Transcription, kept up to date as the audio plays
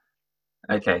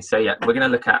Okay, so yeah, we're going to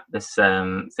look at this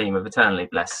theme of eternally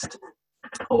blessed,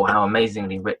 or how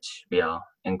amazingly rich we are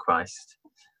in Christ.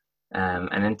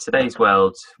 And in today's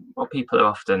world, what people are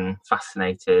often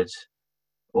fascinated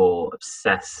or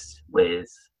obsessed with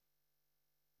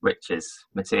riches,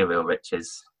 material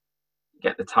riches. You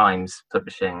get the Times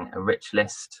publishing a rich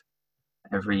list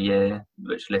every year,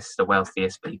 which lists the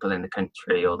wealthiest people in the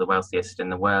country or the wealthiest in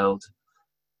the world.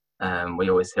 We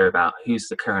always hear about who's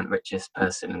the current richest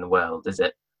person in the world. Is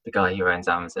it the guy who owns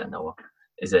Amazon, or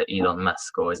is it Elon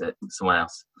Musk, or is it someone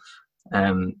else?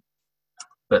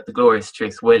 But the glorious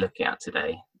truth we're looking at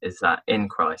today is that in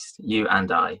Christ, you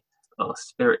and I are,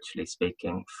 spiritually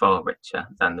speaking, far richer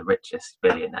than the richest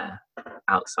billionaire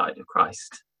outside of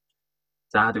Christ.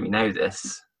 So how do we know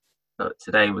this? But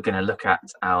today we're going to look at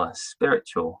our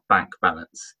spiritual bank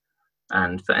balance.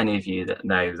 And for any of you that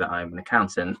know that I'm an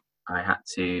accountant, I had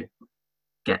to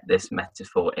get this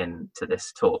metaphor into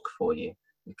this talk for you,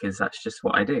 because that's just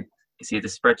what I do. It's either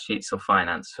spreadsheets or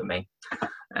finance for me.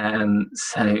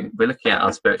 So we're looking at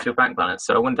our spiritual bank balance.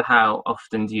 So I wonder, how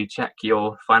often do you check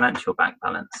your financial bank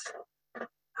balance?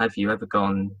 Have you ever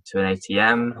gone to an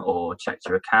ATM or checked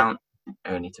your account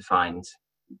only to find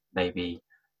maybe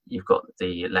you've got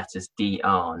the letters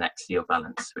DR next to your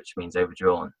balance, which means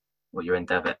overdrawn, or you're in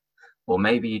debit? Or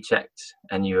maybe you checked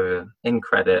and you were in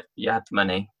credit, you had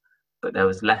money, but there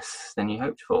was less than you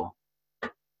hoped for.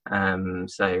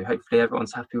 So hopefully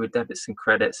everyone's happy with debits and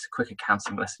credits. Quick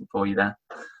accounting lesson for you there.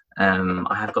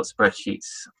 I have got spreadsheets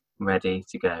ready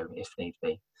to go if need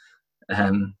be.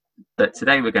 But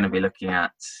today we're going to be looking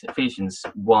at Ephesians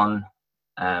 1,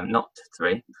 not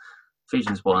 3,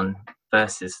 Ephesians 1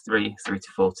 verses 3 through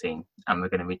to 14, and we're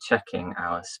going to be checking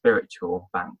our spiritual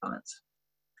bank balance.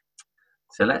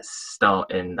 So let's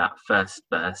start in that first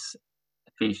verse,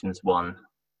 Ephesians 1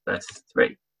 verse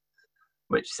 3,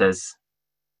 which says,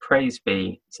 "Praise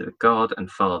be to the God and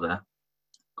Father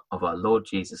of our Lord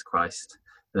Jesus Christ,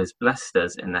 who has blessed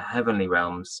us in the heavenly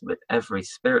realms with every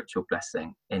spiritual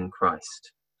blessing in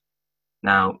Christ."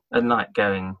 Now, unlike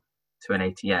going to an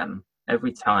ATM,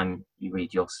 every time you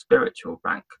read your spiritual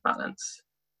bank balance,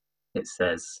 it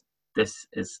says, this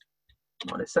is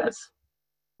what it says.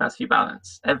 That's your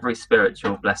balance. Every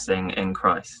spiritual blessing in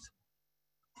Christ.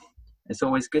 It's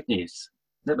always good news,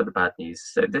 never the bad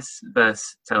news. So this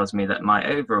verse tells me that my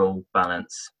overall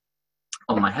balance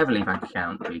on my heavenly bank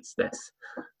account reads this.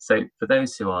 So for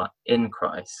those who are in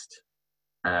Christ,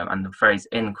 and the phrase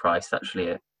in Christ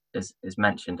actually is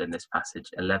mentioned in this passage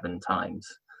 11 times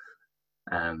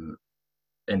in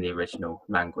the original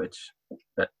language.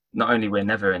 But not only we're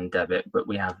never in debit, but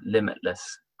we have limitless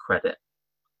credit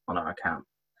on our account.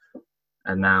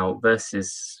 And now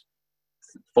verses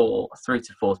 4 through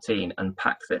to 14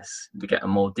 unpack this to get a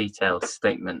more detailed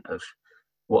statement of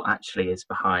what actually is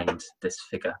behind this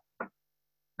figure,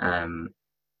 and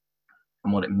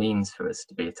what it means for us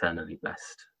to be eternally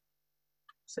blessed.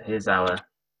 So here's our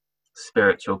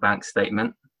spiritual bank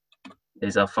statement.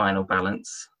 Here's our final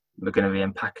balance. We're going to be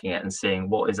unpacking it and seeing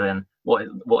what is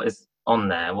on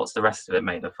there, what's the rest of it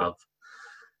made up of.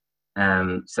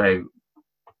 So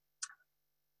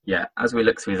yeah, as we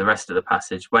look through the rest of the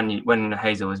passage, when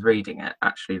Hazel was reading it,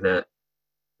 actually the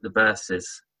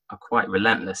verses are quite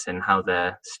relentless in how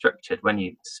they're structured. When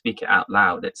you speak it out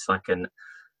loud, it's like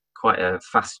quite a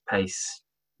fast-paced,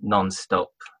 non-stop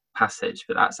passage.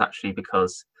 But that's actually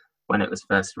because when it was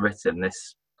first written,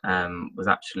 this was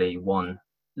actually one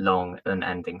long,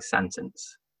 unending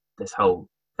sentence. This whole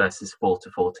verses 4 to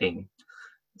 14.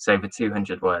 It's over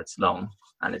 200 words long,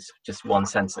 and it's just one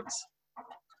sentence.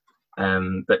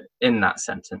 But in that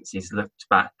sentence, he's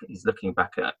looking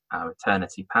back at our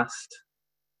eternity past,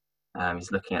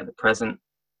 he's looking at the present,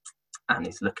 and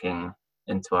he's looking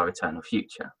into our eternal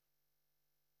future.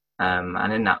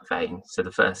 And in that vein, so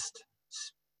the first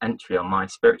entry on my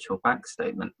spiritual bank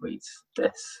statement reads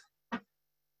this: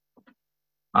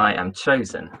 I am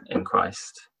chosen in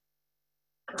Christ.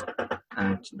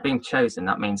 And being chosen,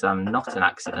 that means I'm not an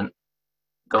accident.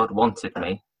 God wanted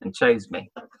me and chose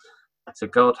me. So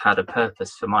God had a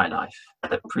purpose for my life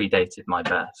that predated my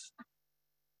birth.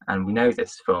 And we know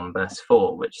this from verse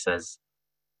 4, which says,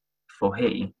 "For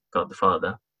he, God the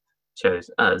Father, chose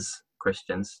us,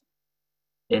 Christians,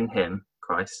 in him,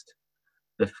 Christ,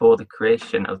 before the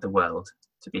creation of the world,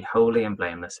 to be holy and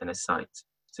blameless in his sight."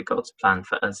 So God's plan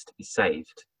for us to be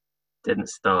saved didn't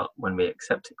start when we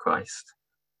accepted Christ.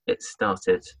 It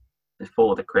started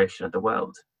before the creation of the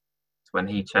world. It's when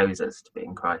he chose us to be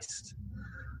in Christ,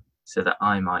 so that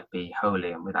I might be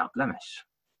holy and without blemish.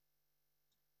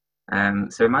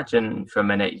 So imagine for a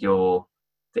minute you're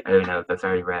the owner of a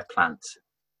very rare plant.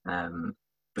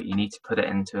 but you need to put it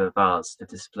into a vase to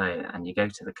display it, and you go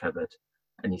to the cupboard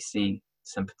and you see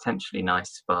some potentially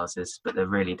nice vases, but they're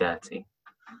really dirty.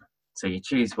 So you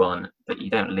choose one, but you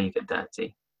don't leave it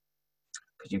dirty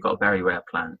because you've got a very rare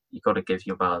plant. You've got to give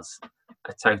your vase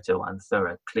a total and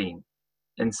thorough clean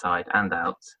inside and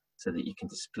out so that you can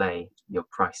display your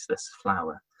priceless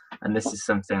flower. And this is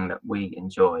something that we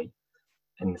enjoy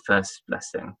in the first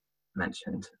blessing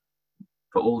mentioned.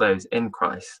 For all those in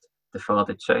Christ, the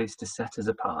Father chose to set us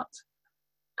apart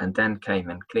and then came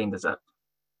and cleaned us up.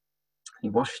 He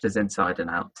washed us inside and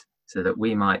out so that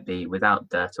we might be without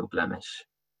dirt or blemish.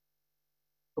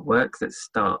 A work that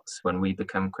starts when we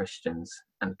become Christians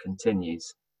and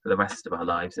continues for the rest of our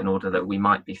lives in order that we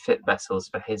might be fit vessels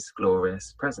for his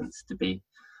glorious presence to be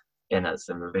in us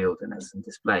and revealed in us and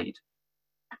displayed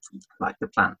like the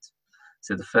plant.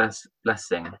 So the first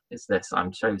blessing is this: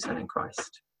 I'm chosen in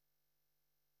Christ,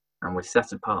 and we're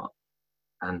set apart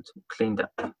and cleaned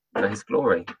up for his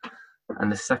glory.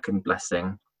 And the second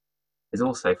blessing is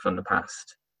also from the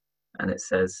past, and it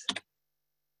says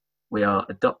we are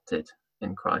adopted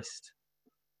in Christ.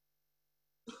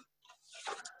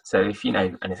 So if you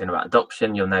know anything about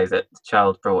adoption, you'll know that the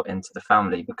child brought into the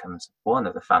family becomes one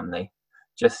of the family,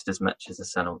 just as much as a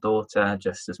son or daughter,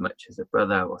 just as much as a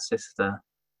brother or sister,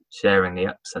 sharing the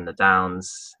ups and the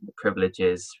downs, the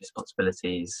privileges,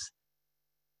 responsibilities.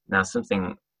 Now,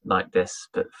 something like this,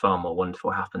 but far more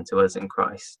wonderful, happened to us in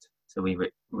Christ. So we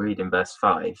read in verse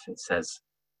 5, it says,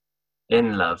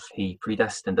 in love, he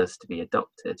predestined us to be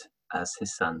adopted as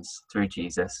his sons through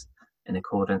Jesus in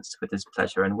accordance with his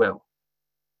pleasure and will,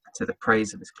 to the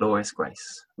praise of his glorious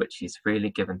grace, which he's freely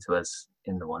given to us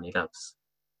in the one he loves.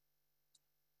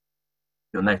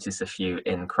 You'll notice a few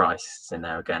in Christ in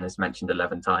there again, as mentioned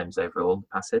 11 times overall the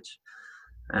passage.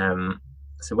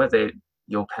 So whether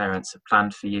your parents have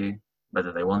planned for you,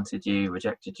 whether they wanted you,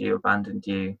 rejected you, abandoned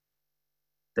you,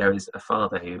 there is a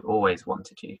Father who always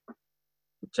wanted you.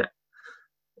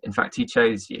 In fact, he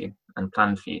chose you and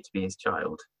planned for you to be his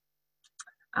child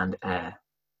and heir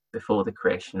before the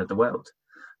creation of the world.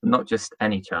 Not just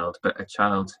any child, but a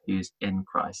child who's in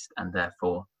Christ and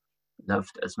therefore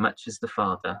loved as much as the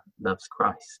Father loves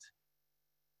Christ.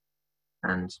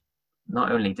 And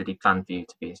not only did he plan for you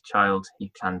to be his child,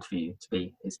 he planned for you to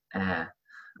be his heir.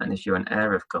 And if you're an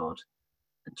heir of God,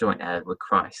 a joint heir with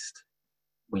Christ,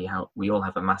 we all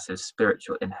have a massive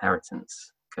spiritual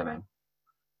inheritance coming.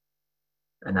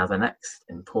 And now the next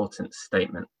important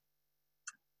statement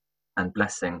and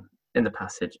blessing in the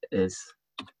passage is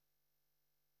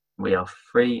we are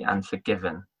free and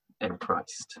forgiven in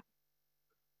Christ.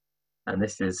 And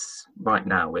this is right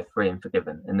now, we're free and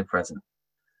forgiven in the present.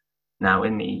 Now,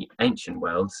 in the ancient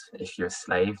world, if you're a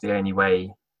slave, the only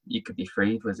way you could be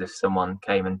freed was if someone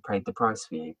came and paid the price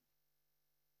for you.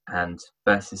 And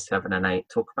verses 7 and 8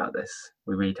 talk about this.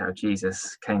 We read how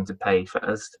Jesus came to pay for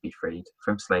us to be freed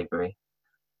from slavery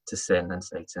to sin and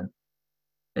Satan.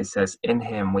 It says, in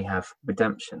him we have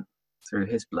redemption through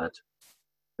his blood,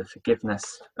 the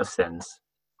forgiveness of sins,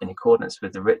 in accordance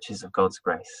with the riches of God's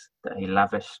grace that he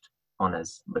lavished on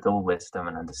us with all wisdom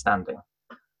and understanding.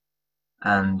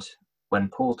 And when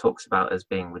Paul talks about us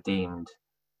being redeemed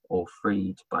or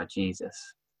freed by Jesus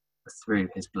through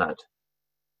his blood,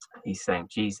 he's saying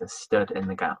Jesus stood in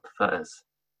the gap for us,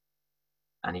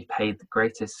 and he paid the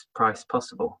greatest price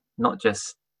possible, not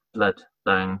just blood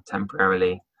flowing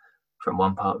temporarily from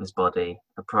one part of his body,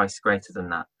 a price greater than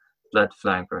that, blood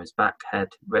flowing from his back, head,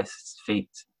 wrists, feet.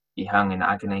 He hung in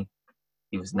agony.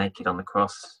 He was naked on the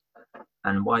cross.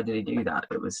 And why did he do that?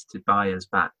 It was to buy us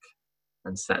back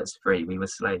and set us free. We were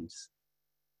slaves.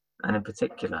 And in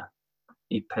particular,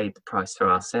 he paid the price for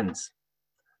our sins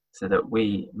so that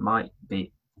we might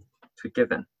be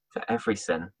forgiven for every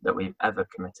sin that we've ever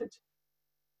committed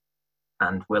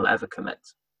and will ever commit.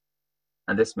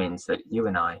 And this means that you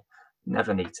and I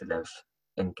never need to live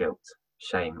in guilt,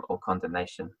 shame, or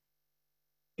condemnation,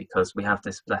 because we have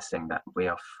this blessing that we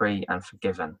are free and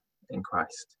forgiven in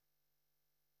Christ.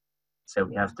 So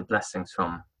we have the blessings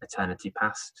from eternity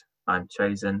past. I'm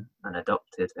chosen and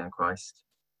adopted in Christ.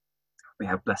 We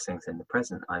have blessings in the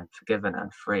present. I'm forgiven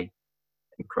and free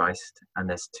in Christ. And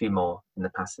there's two more in the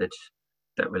passage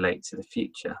that relate to the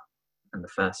future. And the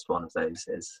first one of those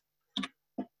is,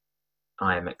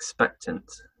 I am expectant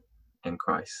in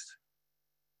Christ.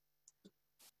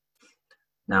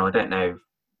 Now, I don't know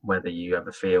whether you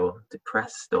ever feel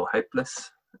depressed or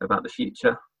hopeless about the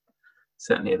future.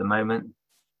 Certainly at the moment,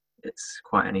 it's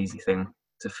quite an easy thing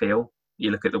to feel.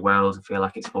 You look at the world and feel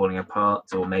like it's falling apart,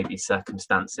 or maybe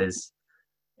circumstances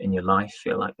in your life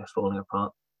feel like they're falling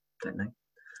apart. Don't know.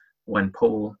 When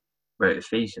Paul wrote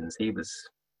Ephesians, he was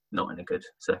not in a good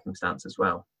circumstance as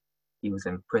well. He was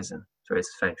in prison for his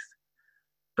faith,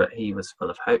 but he was full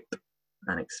of hope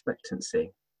and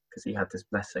expectancy because he had this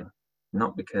blessing,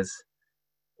 not because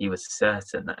he was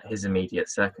certain that his immediate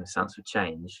circumstance would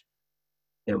change.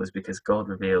 It was because God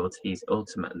revealed he's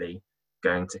ultimately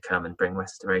going to come and bring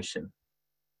restoration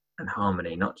and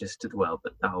harmony, not just to the world,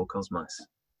 but the whole cosmos.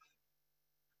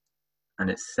 And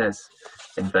it says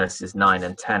in verses 9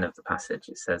 and 10 of the passage,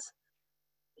 it says,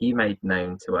 "He made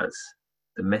known to us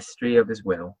the mystery of his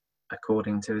will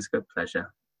according to his good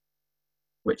pleasure,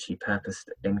 which he purposed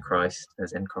in Christ,"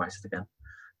 as in Christ again,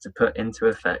 "to put into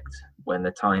effect when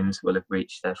the times will have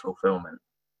reached their fulfillment,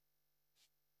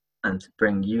 and to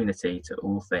bring unity to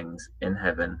all things in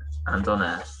heaven and on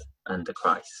earth under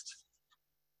Christ."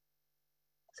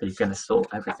 So he's going to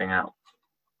sort everything out.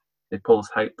 Paul's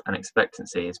hope and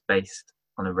expectancy is based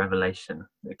on a revelation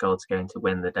that God's going to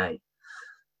win the day,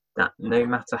 that no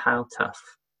matter how tough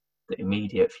the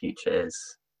immediate future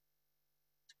is,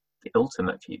 the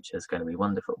ultimate future is going to be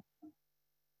wonderful.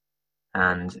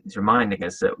 And it's reminding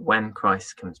us that when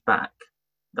Christ comes back,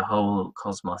 the whole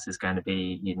cosmos is going to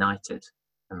be united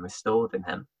and restored in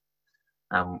him.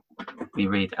 We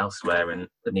read elsewhere in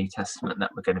the New Testament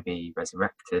that we're going to be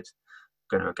resurrected,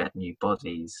 we're going to get new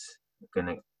bodies, we're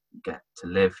going to get to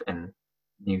live in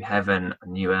new heaven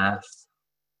and new earth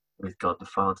with God the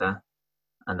Father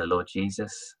and the Lord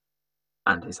Jesus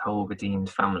and his whole redeemed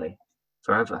family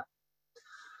forever.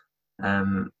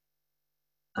 And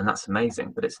that's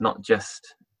amazing, but it's not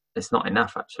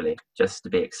enough actually just to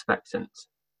be expectant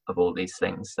of all these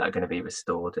things that are going to be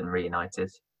restored and reunited,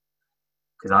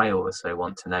 because I also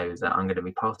want to know that I'm going to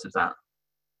be part of that.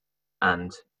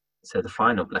 And so the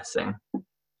final blessing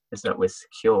is that we're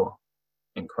secure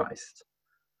in Christ.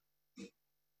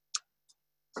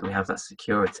 So we have that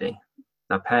security.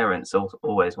 Our parents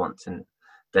always want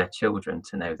their children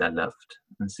to know they're loved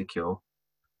and secure.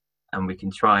 And we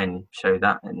can try and show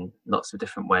that in lots of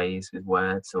different ways with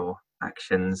words or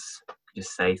actions.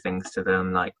 Just say things to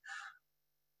them like,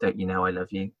 "Don't you know I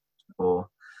love you?" Or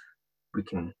we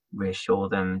can reassure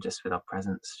them just with our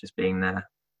presence, just being there,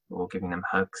 or giving them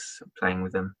hugs, playing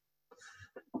with them.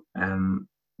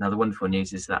 Now the wonderful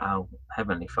news is that our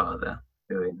Heavenly Father,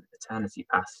 who in eternity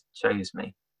past chose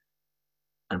me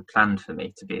and planned for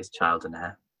me to be his child and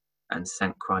heir, and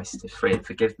sent Christ to free and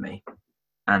forgive me,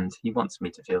 and he wants me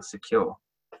to feel secure.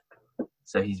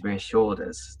 So he's reassured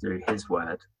us through his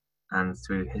word and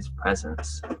through his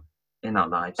presence in our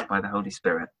lives by the Holy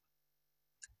Spirit.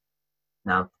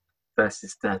 Now,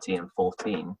 verses 13 and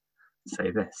 14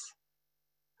 say this: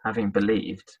 "Having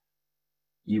believed,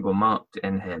 you were marked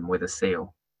in him with a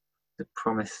seal, the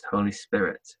promised Holy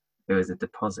Spirit, who is a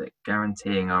deposit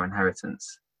guaranteeing our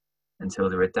inheritance until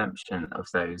the redemption of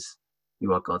those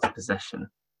who are God's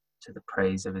possession, to the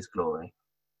praise of his glory."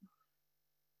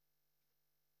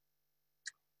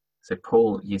 So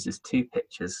Paul uses two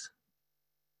pictures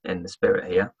in the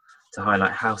Spirit here to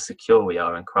highlight how secure we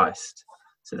are in Christ.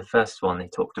 So the first one he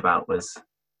talked about was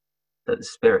that the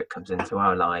Spirit comes into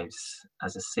our lives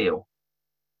as a seal.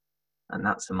 And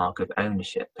that's a mark of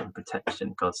ownership and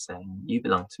protection. God's saying, "You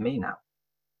belong to me now,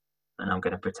 and I'm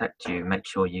going to protect you, make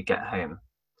sure you get home."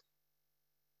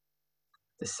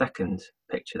 The second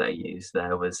picture they used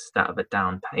there was that of a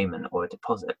down payment or a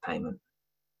deposit payment.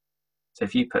 So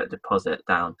if you put a deposit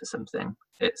down for something,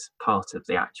 it's part of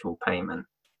the actual payment.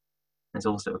 There's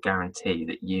also a guarantee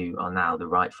that you are now the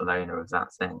rightful owner of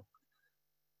that thing,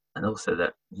 and also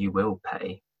that you will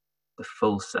pay the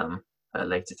full sum at a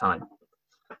later time.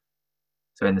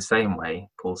 So in the same way,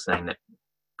 Paul's saying that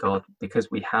God, because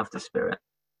we have the Spirit,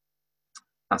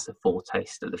 that's a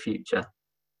foretaste of the future.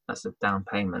 That's a down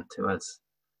payment to us.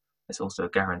 It's also a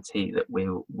guarantee that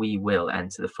we will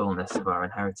enter the fullness of our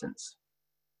inheritance.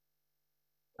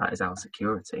 That is our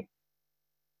security.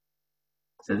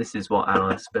 So this is what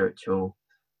our spiritual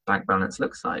bank balance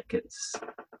looks like. It's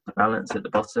the balance at the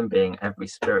bottom being every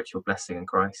spiritual blessing in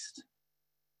Christ.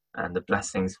 And the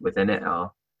blessings within it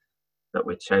are that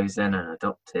we're chosen and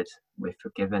adopted, we're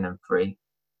forgiven and free,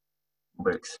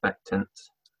 we're expectant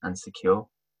and secure.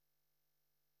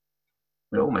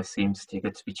 It almost seems too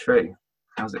good to be true.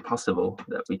 How is it possible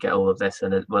that we get all of this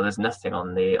and there's nothing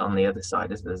on the other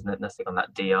side, is there? There's nothing on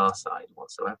that DR side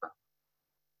whatsoever.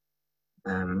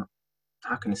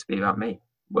 How can this be about me?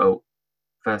 Well,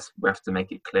 first we have to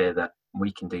make it clear that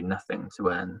we can do nothing to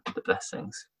earn the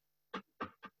blessings.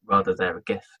 Rather, they're a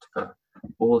gift for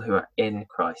all who are in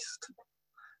Christ.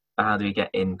 But how do we get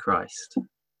in Christ?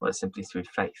 Well, it's simply through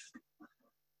faith.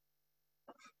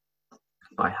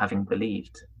 By having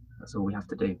believed. That's all we have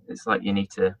to do. It's like you need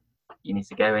to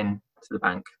go in to the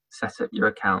bank, set up your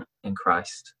account in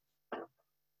Christ,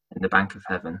 in the bank of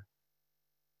heaven,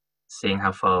 seeing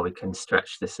how far we can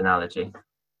stretch this analogy.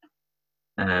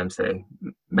 So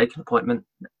make an appointment,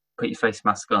 put your face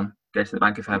mask on, go to the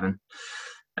bank of heaven.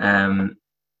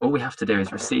 All we have to do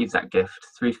is receive that gift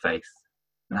through faith,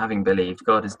 and having believed,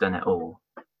 God has done it all.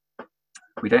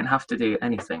 We don't have to do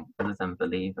anything other than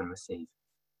believe and receive.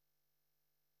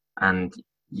 And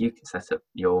you can set up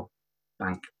your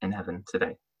bank in heaven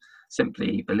today,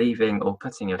 simply believing or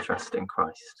putting your trust in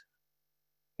Christ,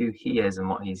 who he is and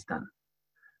what he's done.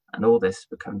 And all this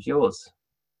becomes yours.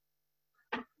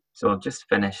 So I'll just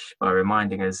finish by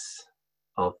reminding us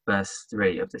of verse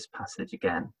 3 of this passage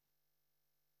again,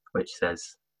 which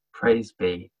says, "Praise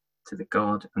be to the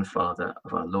God and Father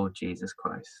of our Lord Jesus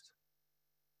Christ,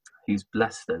 who's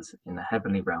blessed us in the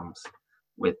heavenly realms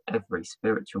with every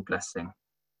spiritual blessing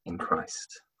in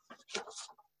Christ."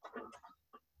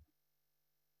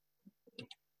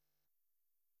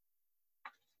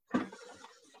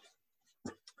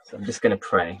 So I'm just going to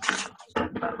pray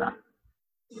about that.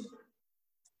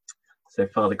 So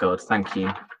Father God, thank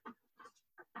you.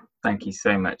 Thank you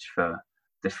so much for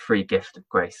the free gift of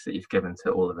grace that you've given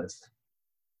to all of us.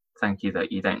 Thank you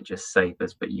that you don't just save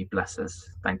us, but you bless us.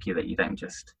 Thank you that you don't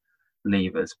just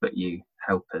leave us, but you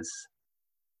help us.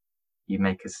 You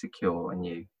make us secure, and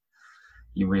you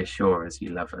reassure us,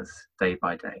 you love us day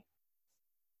by day.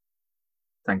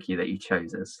 Thank you that you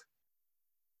chose us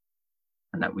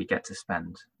and that we get to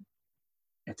spend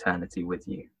eternity with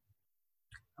you.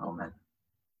 Amen.